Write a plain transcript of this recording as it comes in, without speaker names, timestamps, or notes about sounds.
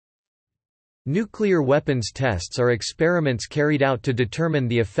Nuclear weapons tests are experiments carried out to determine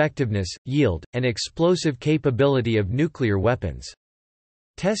the effectiveness, yield, and explosive capability of nuclear weapons.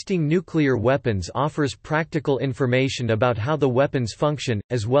 Testing nuclear weapons offers practical information about how the weapons function,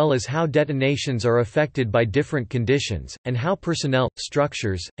 as well as how detonations are affected by different conditions, and how personnel,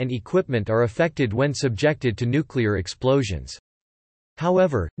 structures, and equipment are affected when subjected to nuclear explosions.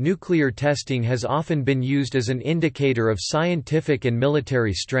 However, nuclear testing has often been used as an indicator of scientific and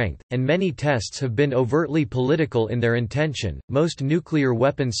military strength, and many tests have been overtly political in their intention. Most nuclear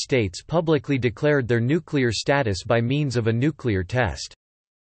weapons states publicly declared their nuclear status by means of a nuclear test.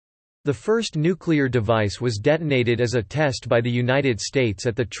 The first nuclear device was detonated as a test by the United States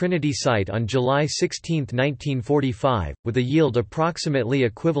at the Trinity site on July 16, 1945, with a yield approximately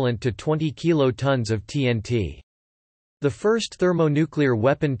equivalent to 20 kilotons of TNT. The first thermonuclear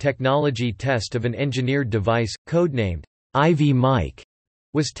weapon technology test of an engineered device, codenamed Ivy Mike,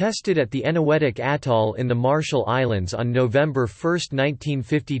 was tested at the Eniwetok Atoll in the Marshall Islands on November 1,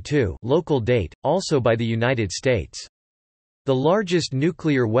 1952 local date, also by the United States. The largest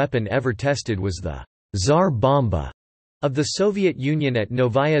nuclear weapon ever tested was the Tsar Bomba of the Soviet Union at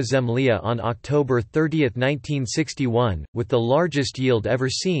Novaya Zemlya on October 30, 1961, with the largest yield ever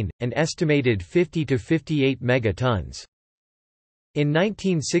seen, an estimated 50 to 58 megatons. In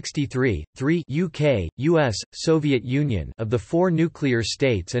 1963, 3 UK, US, Soviet Union of the 4 nuclear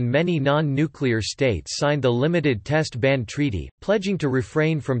states and many non-nuclear states signed the Limited Test Ban Treaty, pledging to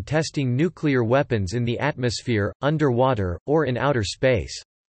refrain from testing nuclear weapons in the atmosphere, underwater, or in outer space.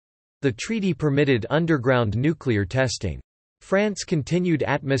 The treaty permitted underground nuclear testing. France continued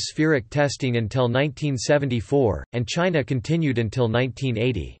atmospheric testing until 1974, and China continued until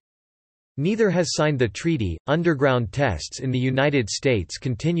 1980. Neither has signed the treaty. Underground tests in the United States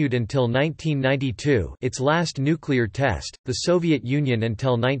continued until 1992, its last nuclear test, the Soviet Union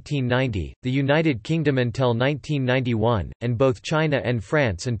until 1990, the United Kingdom until 1991, and both China and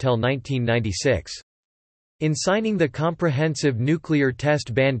France until 1996. In signing the Comprehensive Nuclear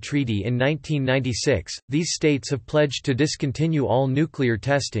Test Ban Treaty in 1996, these states have pledged to discontinue all nuclear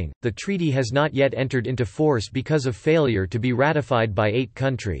testing. The treaty has not yet entered into force because of failure to be ratified by 8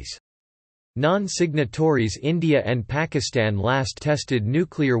 countries. Non-signatories India and Pakistan last tested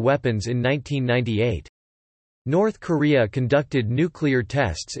nuclear weapons in 1998. North Korea conducted nuclear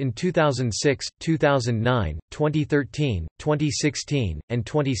tests in 2006, 2009, 2013, 2016, and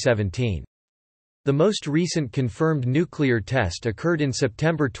 2017. The most recent confirmed nuclear test occurred in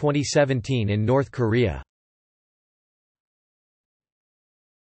September 2017 in North Korea.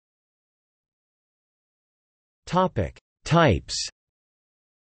 Types.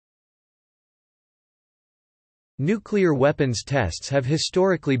 Nuclear weapons tests have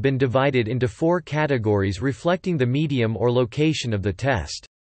historically been divided into 4 categories reflecting the medium or location of the test.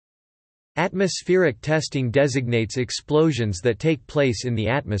 Atmospheric testing designates explosions that take place in the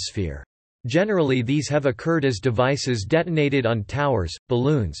atmosphere. Generally these have occurred as devices detonated on towers,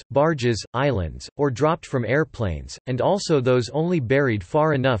 balloons, barges, islands, or dropped from airplanes, and also those only buried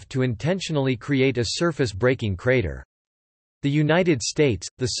far enough to intentionally create a surface-breaking crater. The United States,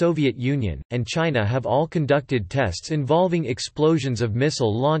 the Soviet Union, and China have all conducted tests involving explosions of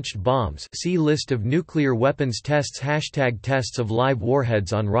missile-launched bombs. See List of nuclear weapons tests #tests of live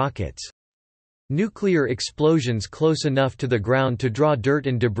warheads on rockets. Nuclear explosions close enough to the ground to draw dirt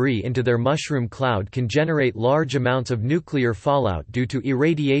and debris into their mushroom cloud can generate large amounts of nuclear fallout due to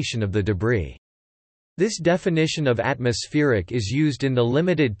irradiation of the debris. This definition of atmospheric is used in the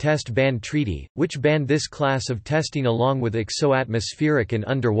Limited Test Ban Treaty, which banned this class of testing along with exoatmospheric and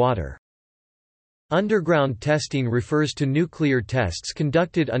underwater. Underground testing refers to nuclear tests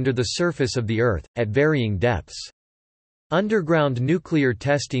conducted under the surface of the Earth, at varying depths. Underground nuclear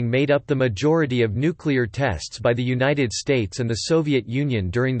testing made up the majority of nuclear tests by the United States and the Soviet Union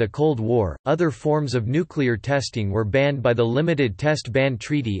during the Cold War. Other forms of nuclear testing were banned by the Limited Test Ban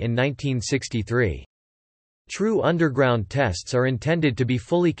Treaty in 1963. True underground tests are intended to be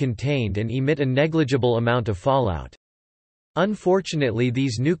fully contained and emit a negligible amount of fallout. Unfortunately,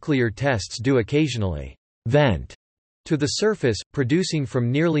 these nuclear tests do occasionally vent to the surface, producing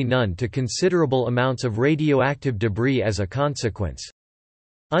from nearly none to considerable amounts of radioactive debris as a consequence.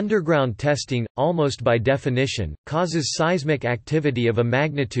 Underground testing, almost by definition, causes seismic activity of a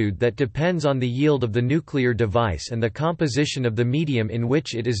magnitude that depends on the yield of the nuclear device and the composition of the medium in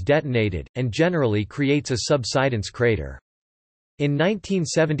which it is detonated, and generally creates a subsidence crater. In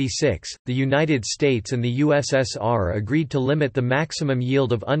 1976, the United States and the USSR agreed to limit the maximum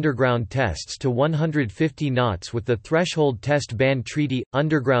yield of underground tests to 150 knots with the Threshold Test Ban Treaty.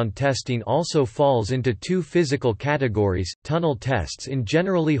 Underground testing also falls into two physical categories: tunnel tests in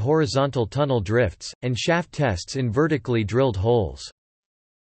generally horizontal tunnel drifts, and shaft tests in vertically drilled holes.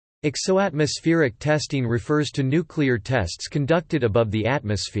 Exoatmospheric testing refers to nuclear tests conducted above the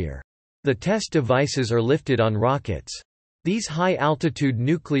atmosphere. The test devices are lifted on rockets. These high-altitude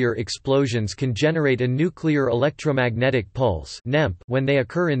nuclear explosions can generate a nuclear electromagnetic pulse when they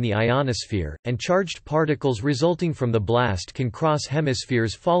occur in the ionosphere, and charged particles resulting from the blast can cross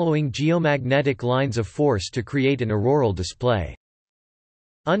hemispheres following geomagnetic lines of force to create an auroral display.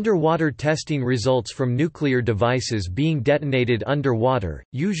 Underwater testing results from nuclear devices being detonated underwater,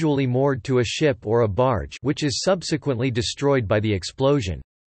 usually moored to a ship or a barge, which is subsequently destroyed by the explosion.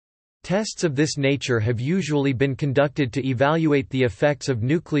 Tests of this nature have usually been conducted to evaluate the effects of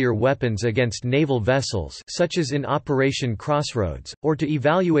nuclear weapons against naval vessels, such as in Operation Crossroads, or to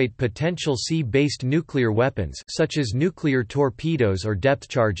evaluate potential sea-based nuclear weapons, such as nuclear torpedoes or depth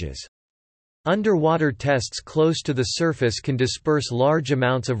charges. Underwater tests close to the surface can disperse large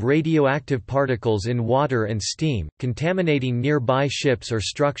amounts of radioactive particles in water and steam, contaminating nearby ships or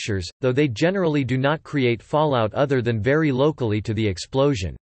structures, though they generally do not create fallout other than very locally to the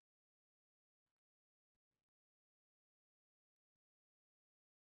explosion.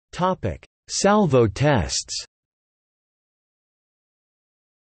 Salvo tests.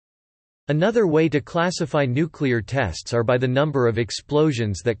 Another way to classify nuclear tests are by the number of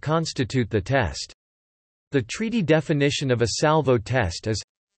explosions that constitute the test. The treaty definition of a salvo test is: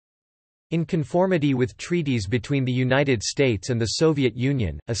 in conformity with treaties between the United States and the Soviet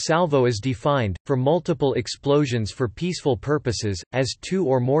Union, a salvo is defined, for multiple explosions for peaceful purposes, as two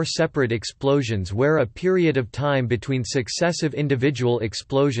or more separate explosions where a period of time between successive individual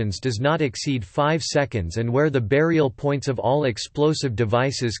explosions does not exceed 5 seconds and where the burial points of all explosive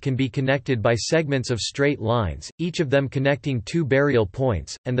devices can be connected by segments of straight lines, each of them connecting two burial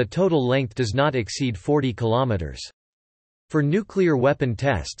points, and the total length does not exceed 40 kilometers. For nuclear weapon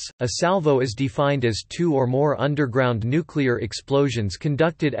tests, a salvo is defined as two or more underground nuclear explosions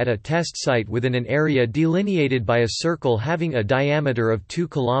conducted at a test site within an area delineated by a circle having a diameter of 2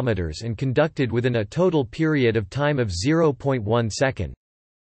 km and conducted within a total period of time of 0.1 second.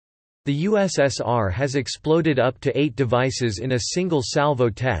 The USSR has exploded up to 8 devices in a single salvo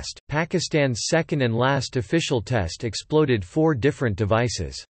test. Pakistan's second and last official test exploded 4 different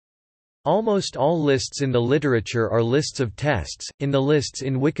devices. Almost all lists in the literature are lists of tests. In the lists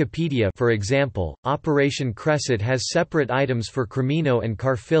in Wikipedia, for example, Operation Crescent has separate items for Cremino and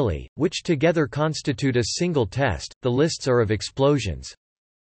Carfilli, which together constitute a single test. The lists are of explosions.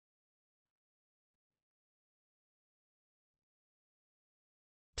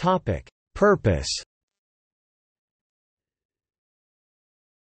 Topic: Purpose.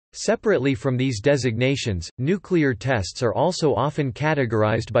 Separately from these designations, nuclear tests are also often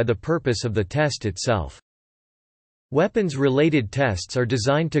categorized by the purpose of the test itself. Weapons-related tests are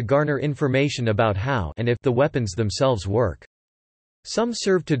designed to garner information about how and if the weapons themselves work. Some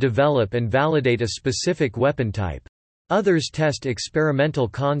serve to develop and validate a specific weapon type. Others test experimental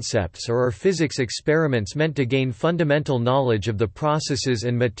concepts or are physics experiments meant to gain fundamental knowledge of the processes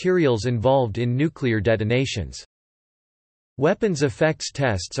and materials involved in nuclear detonations. Weapons effects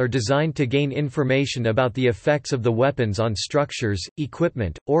tests are designed to gain information about the effects of the weapons on structures,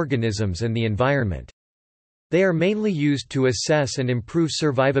 equipment, organisms and the environment. They are mainly used to assess and improve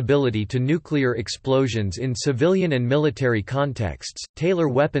survivability to nuclear explosions in civilian and military contexts, tailor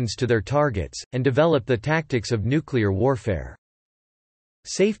weapons to their targets, and develop the tactics of nuclear warfare.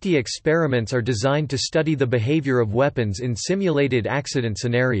 Safety experiments are designed to study the behavior of weapons in simulated accident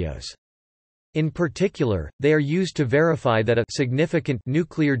scenarios. In particular, they are used to verify that a significant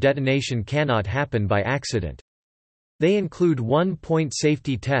nuclear detonation cannot happen by accident. They include one-point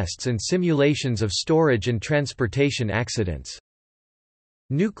safety tests and simulations of storage and transportation accidents.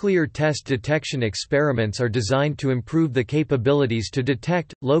 Nuclear test detection experiments are designed to improve the capabilities to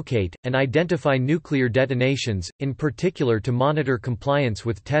detect, locate, and identify nuclear detonations, in particular to monitor compliance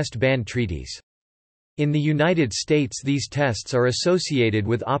with test ban treaties. In the United States, these tests are associated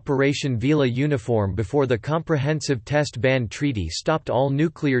with Operation Vela Uniform before the Comprehensive Test Ban Treaty stopped all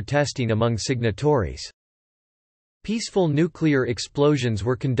nuclear testing among signatories. Peaceful nuclear explosions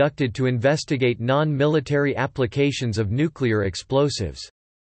were conducted to investigate non-military applications of nuclear explosives.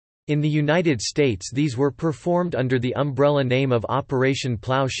 In the United States, these were performed under the umbrella name of Operation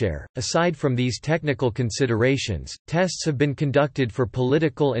Plowshare. Aside from these technical considerations, tests have been conducted for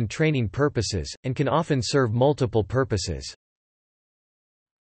political and training purposes, and can often serve multiple purposes.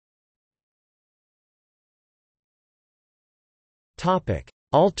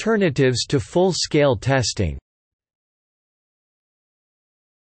 Alternatives to full-scale testing.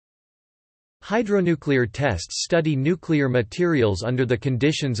 Hydronuclear tests study nuclear materials under the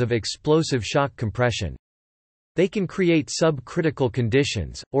conditions of explosive shock compression. They can create subcritical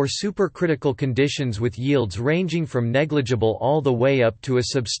conditions, or supercritical conditions with yields ranging from negligible all the way up to a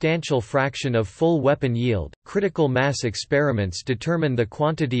substantial fraction of full weapon yield. Critical mass experiments determine the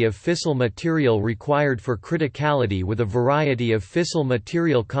quantity of fissile material required for criticality with a variety of fissile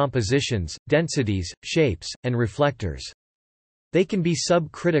material compositions, densities, shapes, and reflectors. They can be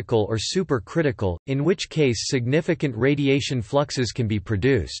subcritical or supercritical, in which case significant radiation fluxes can be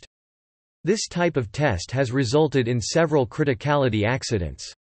produced. This type of test has resulted in several criticality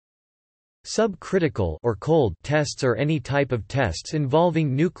accidents. Subcritical or cold tests are any type of tests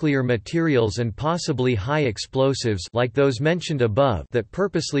involving nuclear materials and possibly high explosives like those mentioned above that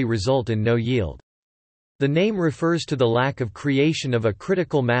purposely result in no yield. The name refers to the lack of creation of a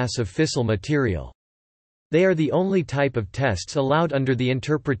critical mass of fissile material. They are the only type of tests allowed under the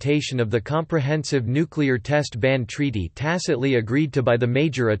interpretation of the Comprehensive Nuclear Test Ban Treaty tacitly agreed to by the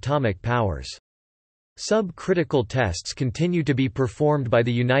major atomic powers. Subcritical tests continue to be performed by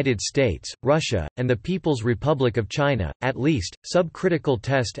the United States, Russia, and the People's Republic of China. At least, subcritical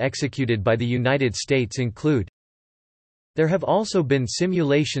tests executed by the United States include: there have also been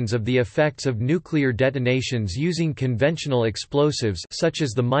simulations of the effects of nuclear detonations using conventional explosives such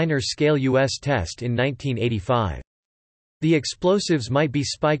as the minor-scale U.S. test in 1985. The explosives might be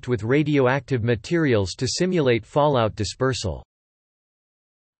spiked with radioactive materials to simulate fallout dispersal.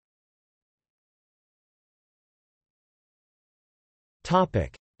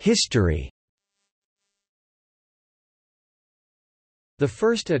 History. The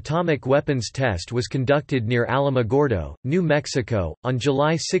first atomic weapons test was conducted near Alamogordo, New Mexico, on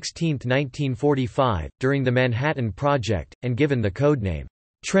July 16, 1945, during the Manhattan Project, and given the codename,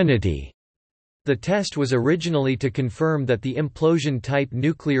 Trinity. The test was originally to confirm that the implosion-type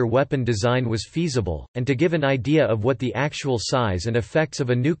nuclear weapon design was feasible, and to give an idea of what the actual size and effects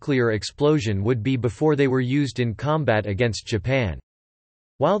of a nuclear explosion would be before they were used in combat against Japan.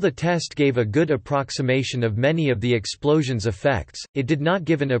 While the test gave a good approximation of many of the explosion's effects, it did not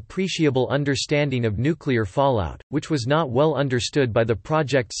give an appreciable understanding of nuclear fallout, which was not well understood by the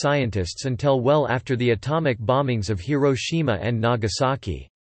project scientists until well after the atomic bombings of Hiroshima and Nagasaki.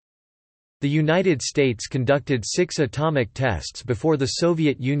 The United States conducted 6 atomic tests before the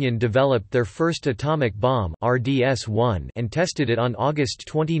Soviet Union developed their first atomic bomb RDS-1 and tested it on August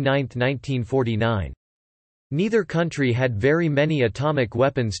 29, 1949. Neither country had very many atomic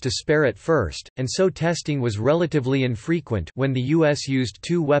weapons to spare at first, and so testing was relatively infrequent. When the U.S. used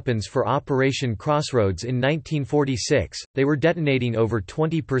 2 weapons for Operation Crossroads in 1946, they were detonating over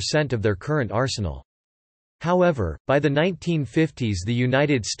 20% of their current arsenal. However, by the 1950s the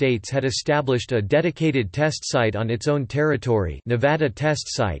United States had established a dedicated test site on its own territory, Nevada Test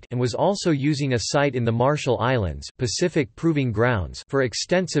Site, and was also using a site in the Marshall Islands, Pacific Proving Grounds, for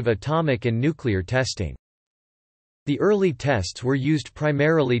extensive atomic and nuclear testing. The early tests were used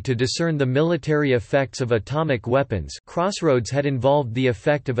primarily to discern the military effects of atomic weapons. Crossroads had involved the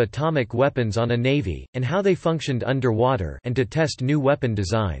effect of atomic weapons on a navy, and how they functioned underwater, and to test new weapon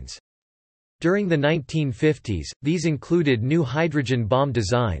designs. During the 1950s, these included new hydrogen bomb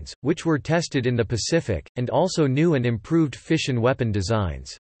designs, which were tested in the Pacific, and also new and improved fission weapon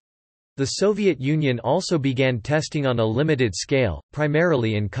designs. The Soviet Union also began testing on a limited scale,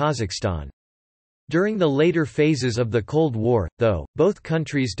 primarily in Kazakhstan. During the later phases of the Cold War, though, both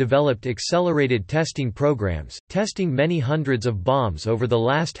countries developed accelerated testing programs, testing many hundreds of bombs over the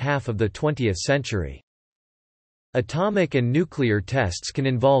last half of the 20th century. Atomic and nuclear tests can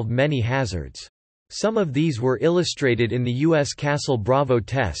involve many hazards. Some of these were illustrated in the U.S. Castle Bravo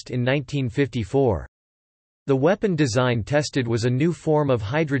test in 1954. The weapon design tested was a new form of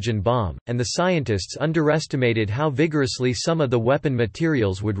hydrogen bomb, and the scientists underestimated how vigorously some of the weapon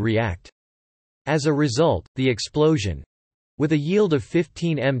materials would react. As a result, the explosion—with a yield of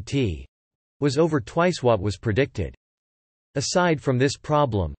 15 mt—was over twice what was predicted. Aside from this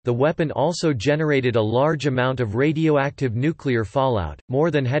problem, the weapon also generated a large amount of radioactive nuclear fallout,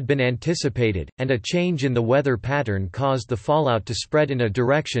 more than had been anticipated, and a change in the weather pattern caused the fallout to spread in a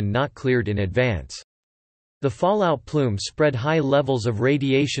direction not cleared in advance. The fallout plume spread high levels of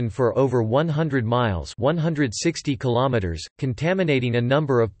radiation for over 100 miles (160 kilometers), contaminating a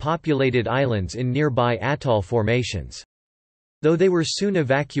number of populated islands in nearby atoll formations. Though they were soon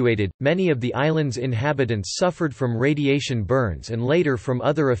evacuated, many of the island's inhabitants suffered from radiation burns and later from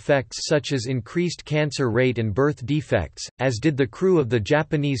other effects such as increased cancer rate and birth defects, as did the crew of the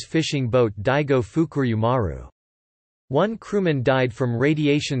Japanese fishing boat Daigo Fukuryu Maru. One crewman died from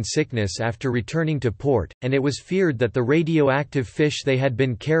radiation sickness after returning to port, and it was feared that the radioactive fish they had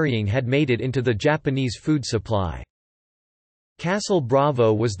been carrying had made it into the Japanese food supply. Castle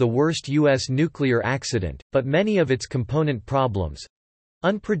Bravo was the worst U.S. nuclear accident, but many of its component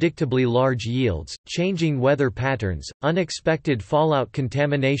problems—unpredictably large yields, changing weather patterns, unexpected fallout,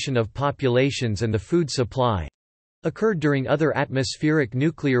 contamination of populations and the food supply—occurred during other atmospheric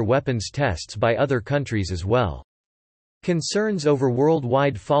nuclear weapons tests by other countries as well. Concerns over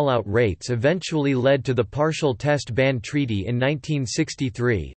worldwide fallout rates eventually led to the Partial Test Ban Treaty in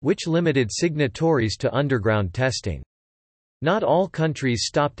 1963, which limited signatories to underground testing. Not all countries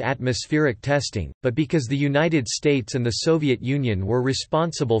stopped atmospheric testing, but because the United States and the Soviet Union were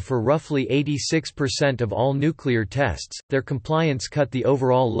responsible for roughly 86% of all nuclear tests, their compliance cut the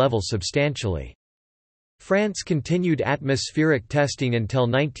overall level substantially. France continued atmospheric testing until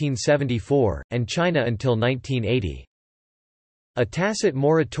 1974, and China until 1980. A tacit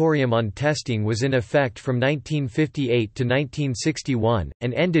moratorium on testing was in effect from 1958 to 1961,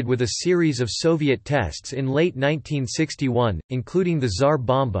 and ended with a series of Soviet tests in late 1961, including the Tsar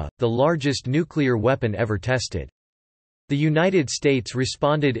Bomba, the largest nuclear weapon ever tested. The United States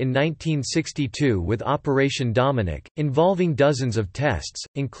responded in 1962 with Operation Dominic, involving dozens of tests,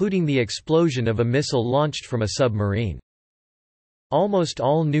 including the explosion of a missile launched from a submarine. Almost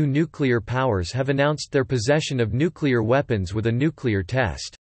all new nuclear powers have announced their possession of nuclear weapons with a nuclear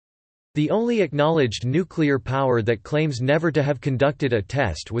test. The only acknowledged nuclear power that claims never to have conducted a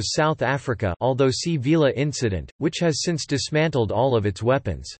test was South Africa, although see Vila incident, which has since dismantled all of its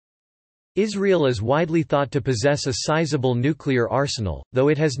weapons. Israel is widely thought to possess a sizable nuclear arsenal, though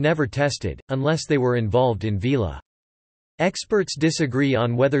it has never tested, unless they were involved in Vila. Experts disagree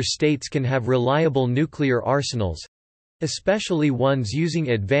on whether states can have reliable nuclear arsenals—especially ones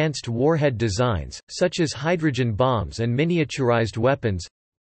using advanced warhead designs, such as hydrogen bombs and miniaturized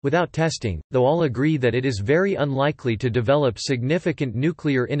weapons—without testing, though all agree that it is very unlikely to develop significant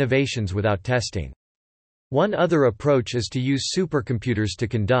nuclear innovations without testing. One other approach is to use supercomputers to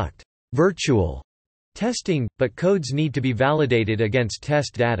conduct virtual testing, but codes need to be validated against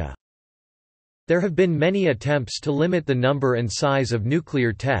test data. There have been many attempts to limit the number and size of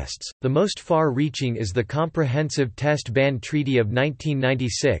nuclear tests. The most far-reaching is the Comprehensive Test Ban Treaty of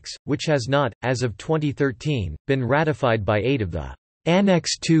 1996, which has not, as of 2013, been ratified by 8 of the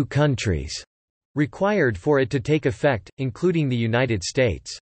Annex II countries required for it to take effect, including the United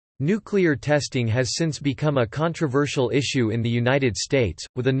States. Nuclear testing has since become a controversial issue in the United States,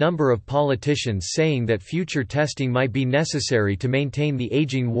 with a number of politicians saying that future testing might be necessary to maintain the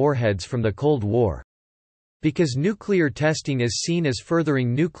aging warheads from the Cold War. Because nuclear testing is seen as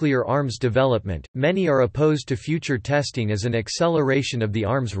furthering nuclear arms development, many are opposed to future testing as an acceleration of the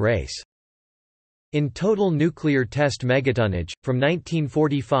arms race. In total nuclear test megatonnage, from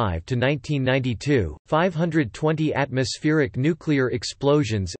 1945 to 1992, 520 atmospheric nuclear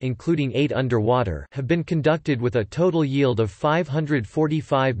explosions including 8 underwater have been conducted with a total yield of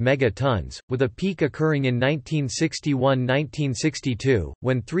 545 megatons, with a peak occurring in 1961–1962,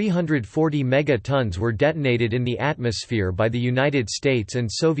 when 340 megatons were detonated in the atmosphere by the United States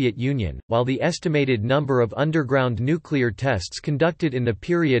and Soviet Union, while the estimated number of underground nuclear tests conducted in the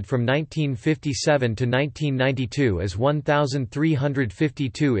period from 1957 to 1992 is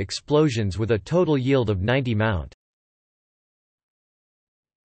 1,352 explosions with a total yield of 90 Mt.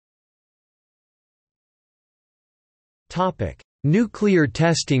 Nuclear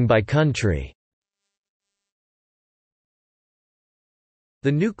testing by country.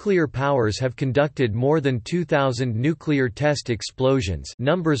 The nuclear powers have conducted more than 2,000 nuclear test explosions.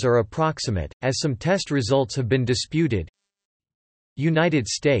 Numbers are approximate, as some test results have been disputed. United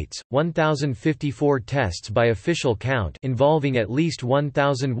States, 1,054 tests by official count involving at least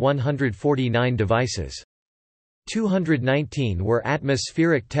 1,149 devices. 219 were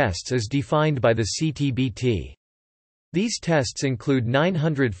atmospheric tests as defined by the CTBT. These tests include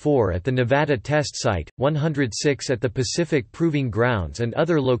 904 at the Nevada test site, 106 at the Pacific Proving Grounds and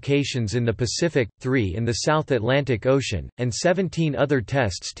other locations in the Pacific, 3 in the South Atlantic Ocean, and 17 other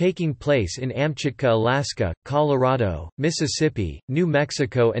tests taking place in Amchitka, Alaska, Colorado, Mississippi, New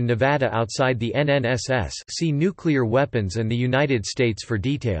Mexico and Nevada outside the NNSS. See Nuclear weapons and the United States for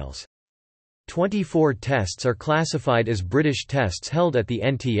details. 24 tests are classified as British tests held at the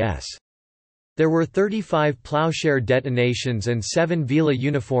NTS. There were 35 plowshare detonations and 7 Vila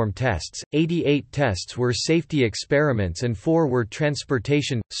uniform tests, 88 tests were safety experiments and 4 were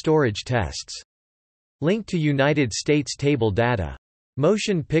transportation, storage tests. Link to United States table data.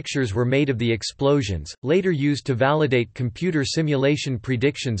 Motion pictures were made of the explosions, later used to validate computer simulation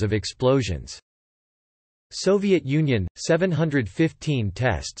predictions of explosions. Soviet Union 715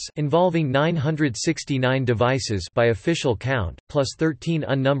 tests involving 969 devices by official count, plus 13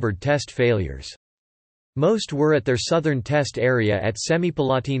 unnumbered test failures. Most were at their southern test area at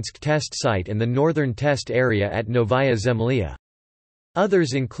Semipalatinsk test site and the northern test area at Novaya Zemlya.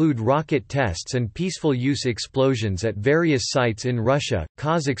 Others include rocket tests and peaceful use explosions at various sites in Russia,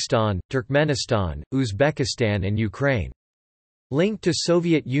 Kazakhstan, Turkmenistan, Uzbekistan and Ukraine. Link to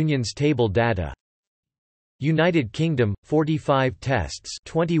Soviet Union's table data. United Kingdom 45 tests,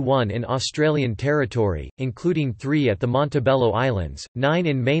 21 in Australian territory, including 3 at the Montebello Islands, 9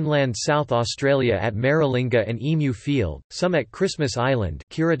 in mainland South Australia at Maralinga and Emu Field, some at Christmas Island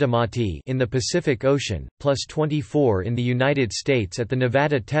in the Pacific Ocean, plus 24 in the United States at the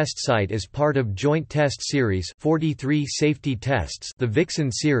Nevada test site as part of Joint Test Series. 43 safety tests, the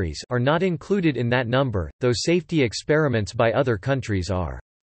Vixen series, are not included in that number, though safety experiments by other countries are.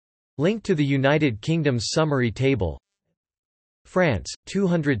 Link to the United Kingdom's summary table. France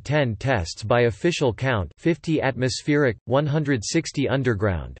 210 tests by official count, 50 atmospheric, 160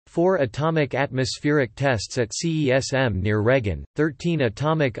 underground, 4 atomic atmospheric tests at CESM near Regan, 13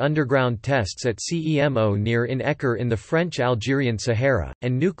 atomic underground tests at CEMO near In-Eker in the French-Algerian Sahara,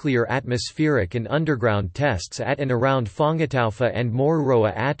 and nuclear atmospheric and underground tests at and around Fongataufa and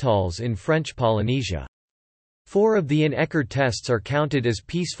Moruroa atolls in French Polynesia. 4 of the In-Eker tests are counted as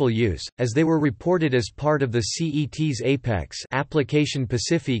peaceful use, as they were reported as part of the CET's APEX Application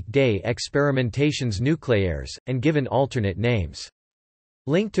Pacifique des Expérimentations Nucléaires, and given alternate names.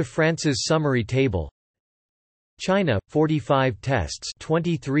 Link to France's summary table. China 45 tests,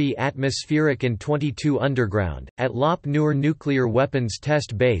 23 atmospheric and 22 underground at Lop Nur nuclear weapons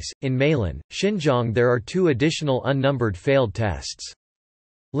test base in Meilan, Xinjiang. There are 2 additional unnumbered failed tests.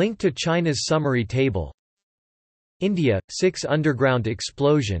 Link to China's summary table. India 6 underground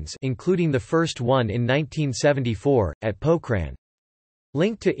explosions, including the first one in 1974 at Pokhran.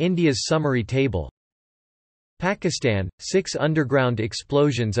 Link to India's summary table. Pakistan 6 underground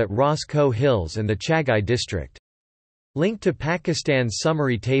explosions at Roscoe Hills and the Chagai district. Link to Pakistan's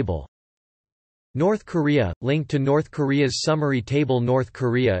summary table. North Korea, link to North Korea's summary table. North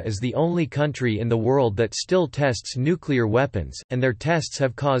Korea is the only country in the world that still tests nuclear weapons, and their tests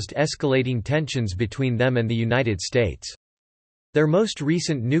have caused escalating tensions between them and the United States. Their most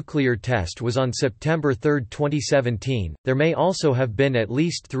recent nuclear test was on September 3, 2017. There may also have been at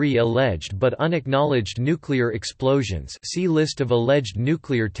least 3 alleged but unacknowledged nuclear explosions. See list of alleged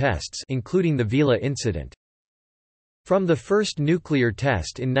nuclear tests, including the Vila incident. From the first nuclear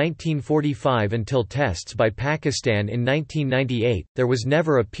test in 1945 until tests by Pakistan in 1998, there was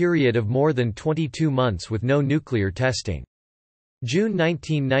never a period of more than 22 months with no nuclear testing. June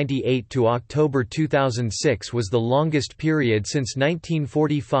 1998 to October 2006 was the longest period since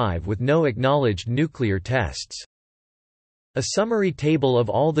 1945 with no acknowledged nuclear tests. A summary table of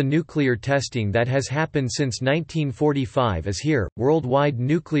all the nuclear testing that has happened since 1945 is here. Worldwide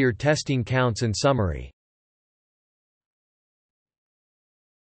nuclear testing counts and summary.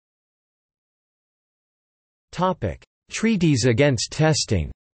 Treaties against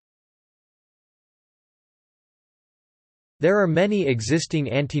testing. There are many existing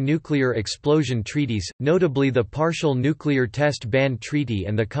anti-nuclear explosion treaties, notably the Partial Nuclear Test Ban Treaty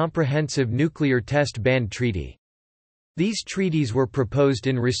and the Comprehensive Nuclear Test Ban Treaty. These treaties were proposed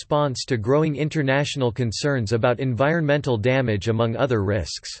in response to growing international concerns about environmental damage among other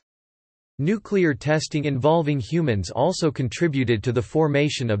risks. Nuclear testing involving humans also contributed to the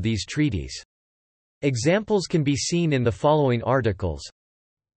formation of these treaties. Examples can be seen in the following articles.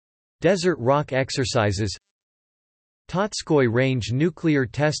 Desert rock exercises. Tatskoy Range nuclear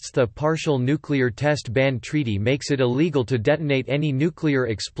tests. The Partial Nuclear Test Ban Treaty makes it illegal to detonate any nuclear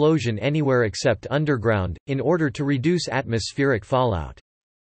explosion anywhere except underground, in order to reduce atmospheric fallout.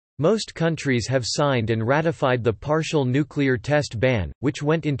 Most countries have signed and ratified the Partial Nuclear Test Ban, which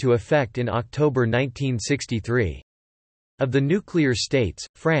went into effect in October 1963. Of the nuclear states,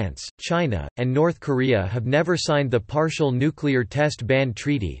 France, China, and North Korea have never signed the Partial Nuclear Test Ban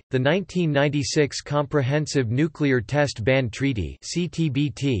Treaty. The 1996 Comprehensive Nuclear Test Ban Treaty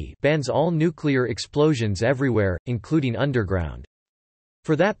 (CTBT) bans all nuclear explosions everywhere, including underground.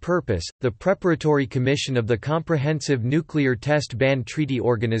 For that purpose, the Preparatory Commission of the Comprehensive Nuclear Test Ban Treaty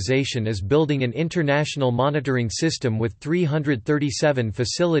Organization is building an international monitoring system with 337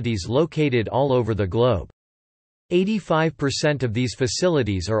 facilities located all over the globe. 85% of these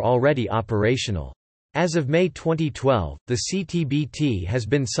facilities are already operational. As of May 2012, the CTBT has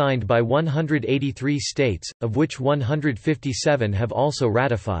been signed by 183 states, of which 157 have also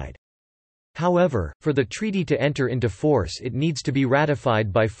ratified. However, for the treaty to enter into force it needs to be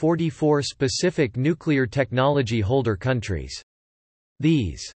ratified by 44 specific nuclear technology holder countries.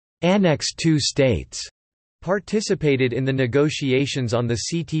 These Annex II states participated in the negotiations on the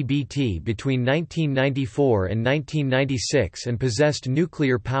CTBT between 1994 and 1996 and possessed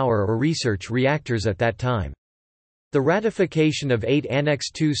nuclear power or research reactors at that time. The ratification of 8 Annex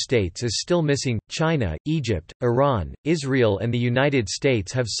II states is still missing. China, Egypt, Iran, Israel and the United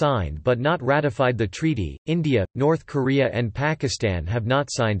States have signed but not ratified the treaty. India, North Korea and Pakistan have not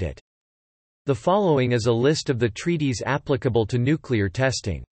signed it. The following is a list of the treaties applicable to nuclear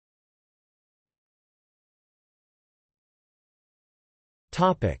testing.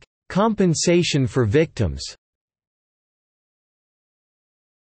 Topic: Compensation for victims.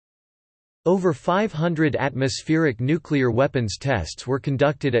 Over 500 atmospheric nuclear weapons tests were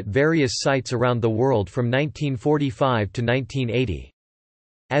conducted at various sites around the world from 1945 to 1980.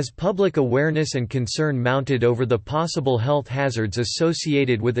 As public awareness and concern mounted over the possible health hazards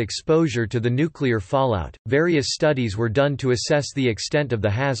associated with exposure to the nuclear fallout, various studies were done to assess the extent of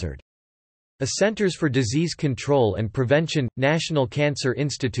the hazard. A Centers for Disease Control and Prevention, National Cancer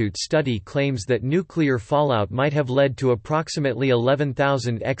Institute study claims that nuclear fallout might have led to approximately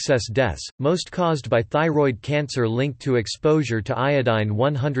 11,000 excess deaths, most caused by thyroid cancer linked to exposure to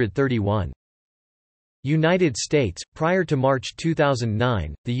iodine-131. United States. Prior to March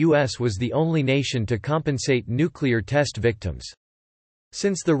 2009, the U.S. was the only nation to compensate nuclear test victims.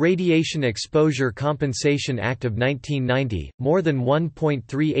 Since the Radiation Exposure Compensation Act of 1990, more than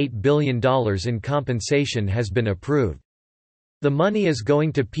 $1.38 billion in compensation has been approved. The money is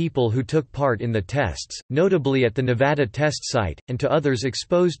going to people who took part in the tests, notably at the Nevada test site, and to others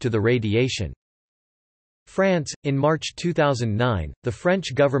exposed to the radiation. France. In March 2009, the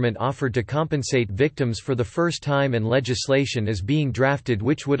French government offered to compensate victims for the first time, and legislation is being drafted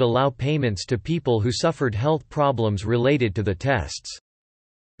which would allow payments to people who suffered health problems related to the tests.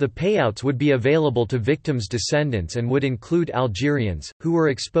 The payouts would be available to victims' descendants and would include Algerians, who were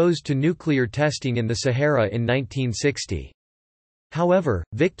exposed to nuclear testing in the Sahara in 1960. However,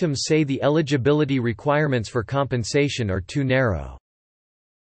 victims say the eligibility requirements for compensation are too narrow.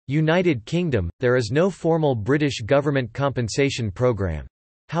 United Kingdom. There is no formal British government compensation programme.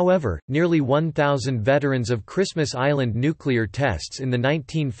 However, nearly 1,000 veterans of Christmas Island nuclear tests in the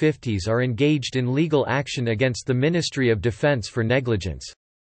 1950s are engaged in legal action against the Ministry of Defence for negligence.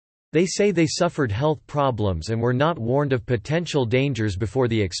 They say they suffered health problems and were not warned of potential dangers before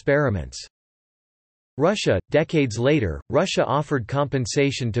the experiments. Russia. Decades later, Russia offered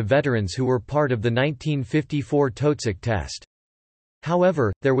compensation to veterans who were part of the 1954 Totsik test.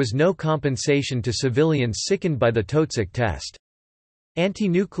 However, there was no compensation to civilians sickened by the Totsik test.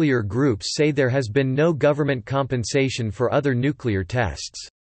 Anti-nuclear groups say there has been no government compensation for other nuclear tests.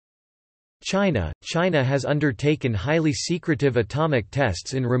 China. China has undertaken highly secretive atomic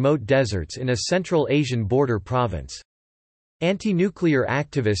tests in remote deserts in a Central Asian border province. Anti-nuclear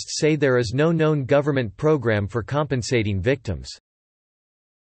activists say there is no known government program for compensating victims.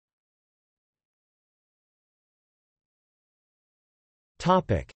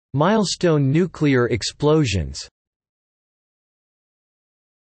 Milestone nuclear explosions.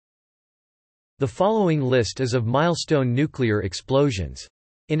 The following list is of milestone nuclear explosions.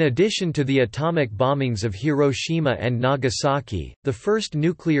 In addition to the atomic bombings of Hiroshima and Nagasaki, the first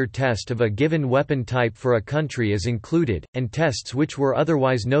nuclear test of a given weapon type for a country is included, and tests which were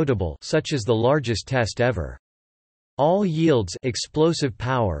otherwise notable, such as the largest test ever. All yields explosive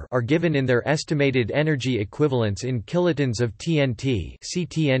power are given in their estimated energy equivalents in kilotons of TNT, see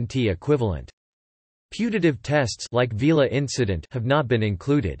TNT equivalent. Putative tests like Vila incident have not been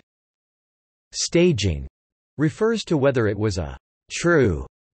included. Staging refers to whether it was a true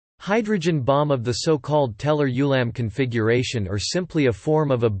hydrogen bomb of the so-called Teller-Ulam configuration or simply a form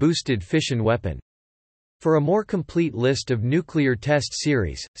of a boosted fission weapon. For a more complete list of nuclear test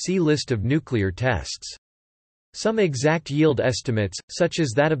series, see List of nuclear tests. Some exact yield estimates, such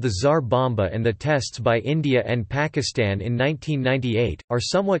as that of the Tsar Bomba and the tests by India and Pakistan in 1998, are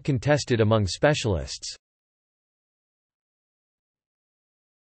somewhat contested among specialists.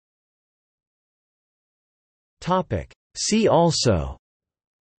 See also: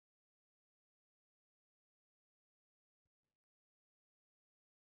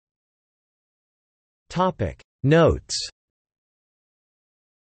 Notes.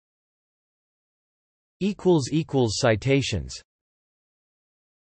 Citations